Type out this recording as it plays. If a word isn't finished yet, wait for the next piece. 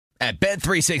At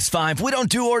Bet365, we don't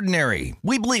do ordinary.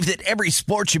 We believe that every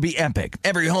sport should be epic.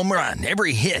 Every home run,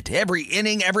 every hit, every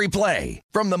inning, every play.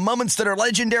 From the moments that are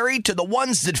legendary to the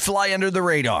ones that fly under the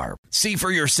radar. See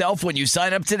for yourself when you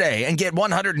sign up today and get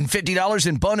 $150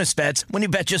 in bonus bets when you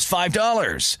bet just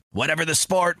 $5. Whatever the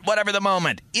sport, whatever the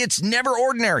moment, it's never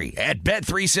ordinary at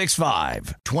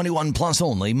Bet365. 21 plus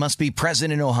only. Must be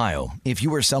present in Ohio. If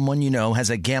you or someone you know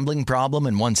has a gambling problem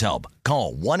and wants help,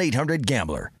 call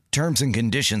 1-800-GAMBLER. Terms and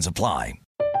conditions apply.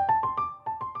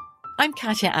 I'm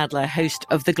Katya Adler, host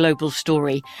of The Global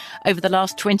Story. Over the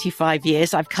last 25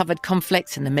 years, I've covered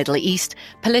conflicts in the Middle East,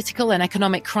 political and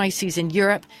economic crises in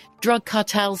Europe, drug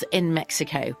cartels in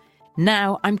Mexico.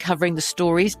 Now I'm covering the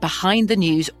stories behind the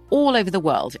news all over the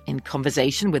world in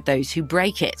conversation with those who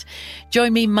break it.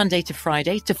 Join me Monday to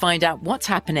Friday to find out what's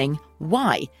happening,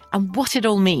 why, and what it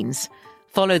all means.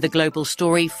 Follow The Global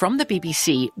Story from the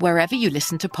BBC wherever you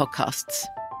listen to podcasts.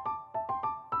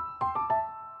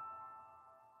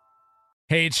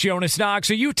 Hey, it's Jonas Knox.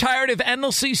 Are you tired of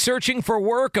endlessly searching for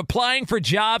work, applying for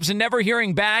jobs, and never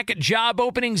hearing back? Job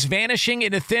openings vanishing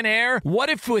into thin air? What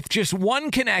if with just one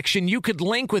connection, you could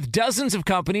link with dozens of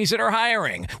companies that are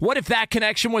hiring? What if that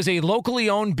connection was a locally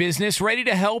owned business ready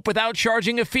to help without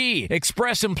charging a fee?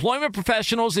 Express Employment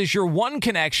Professionals is your one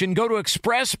connection. Go to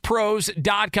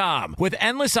expresspros.com. With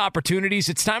endless opportunities,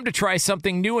 it's time to try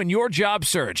something new in your job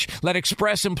search. Let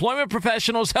Express Employment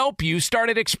Professionals help you. Start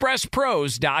at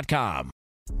expresspros.com.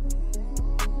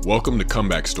 Welcome to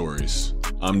Comeback Stories.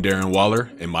 I'm Darren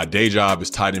Waller, and my day job is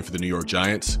tight end for the New York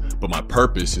Giants, but my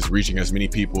purpose is reaching as many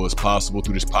people as possible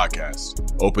through this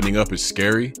podcast. Opening up is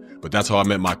scary, but that's how I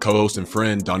met my co-host and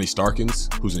friend, Donny Starkins,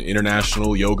 who's an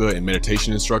international yoga and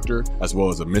meditation instructor, as well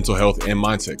as a mental health and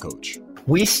mindset coach.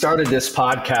 We started this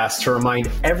podcast to remind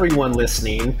everyone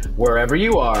listening, wherever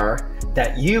you are,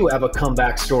 that you have a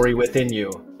comeback story within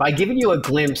you. By giving you a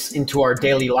glimpse into our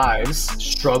daily lives,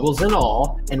 struggles and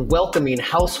all, and welcoming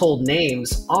household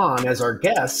names on as our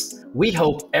guests, we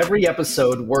hope every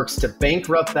episode works to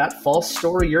bankrupt that false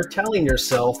story you're telling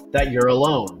yourself that you're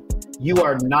alone. You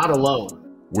are not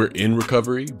alone. We're in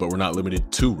recovery, but we're not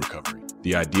limited to recovery.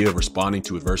 The idea of responding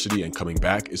to adversity and coming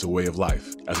back is a way of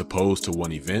life. As opposed to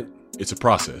one event, it's a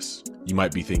process. You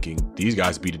might be thinking, these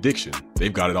guys beat addiction.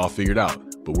 They've got it all figured out.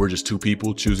 But we're just two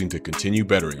people choosing to continue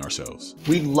bettering ourselves.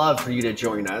 We'd love for you to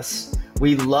join us.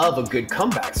 We love a good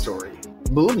comeback story.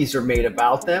 Movies are made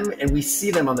about them, and we see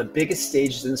them on the biggest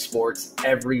stages in sports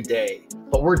every day.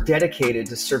 But we're dedicated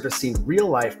to surfacing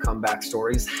real-life comeback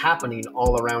stories happening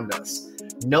all around us.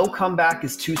 No comeback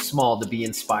is too small to be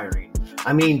inspiring.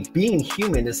 I mean, being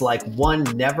human is like one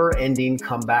never-ending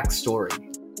comeback story.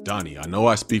 Donny, I know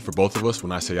I speak for both of us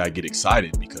when I say I get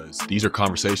excited because these are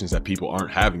conversations that people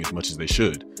aren't having as much as they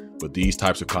should. But these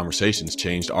types of conversations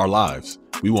changed our lives.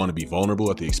 We want to be vulnerable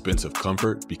at the expense of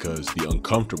comfort because the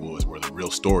uncomfortable is where the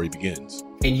real story begins.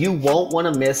 And you won't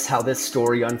want to miss how this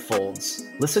story unfolds.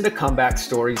 Listen to Comeback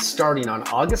Stories starting on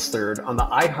August 3rd on the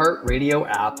iHeartRadio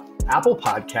app, Apple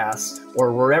Podcasts,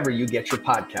 or wherever you get your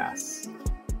podcasts.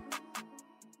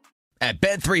 At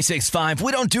Bet365,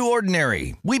 we don't do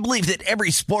ordinary. We believe that every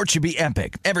sport should be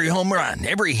epic. Every home run,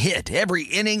 every hit, every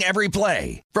inning, every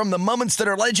play. From the moments that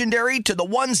are legendary to the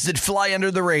ones that fly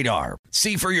under the radar.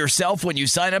 See for yourself when you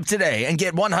sign up today and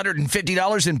get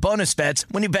 $150 in bonus bets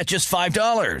when you bet just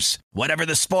 $5. Whatever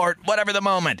the sport, whatever the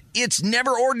moment, it's never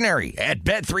ordinary at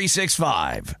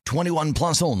Bet365. 21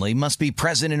 plus only. Must be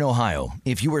present in Ohio.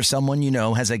 If you or someone you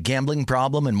know has a gambling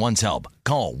problem and wants help,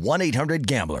 call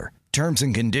 1-800-GAMBLER. Terms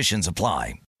and conditions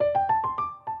apply.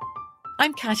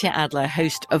 I'm Katya Adler,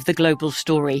 host of The Global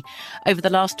Story. Over the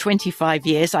last 25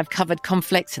 years, I've covered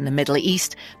conflicts in the Middle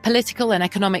East, political and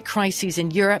economic crises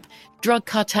in Europe, drug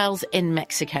cartels in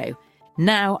Mexico.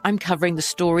 Now I'm covering the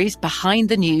stories behind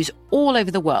the news all over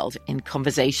the world in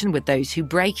conversation with those who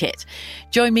break it.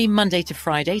 Join me Monday to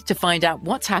Friday to find out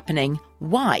what's happening,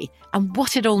 why, and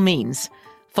what it all means.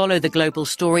 Follow The Global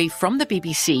Story from the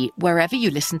BBC wherever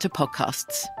you listen to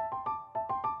podcasts.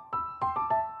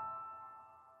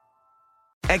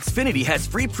 Xfinity has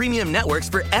free premium networks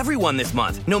for everyone this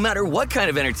month, no matter what kind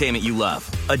of entertainment you love.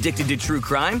 Addicted to true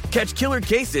crime? Catch killer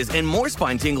cases and more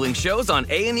spine-tingling shows on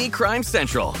A&E Crime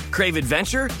Central. Crave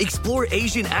adventure? Explore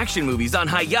Asian action movies on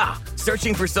Hi-Ya.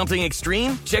 Searching for something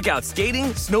extreme? Check out skating,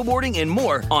 snowboarding, and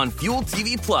more on Fuel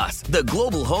TV Plus, the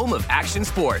global home of action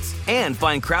sports. And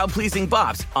find crowd-pleasing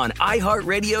bops on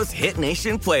iHeartRadio's Hit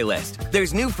Nation playlist.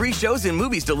 There's new free shows and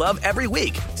movies to love every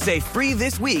week. Say free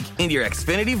this week in your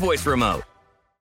Xfinity voice remote.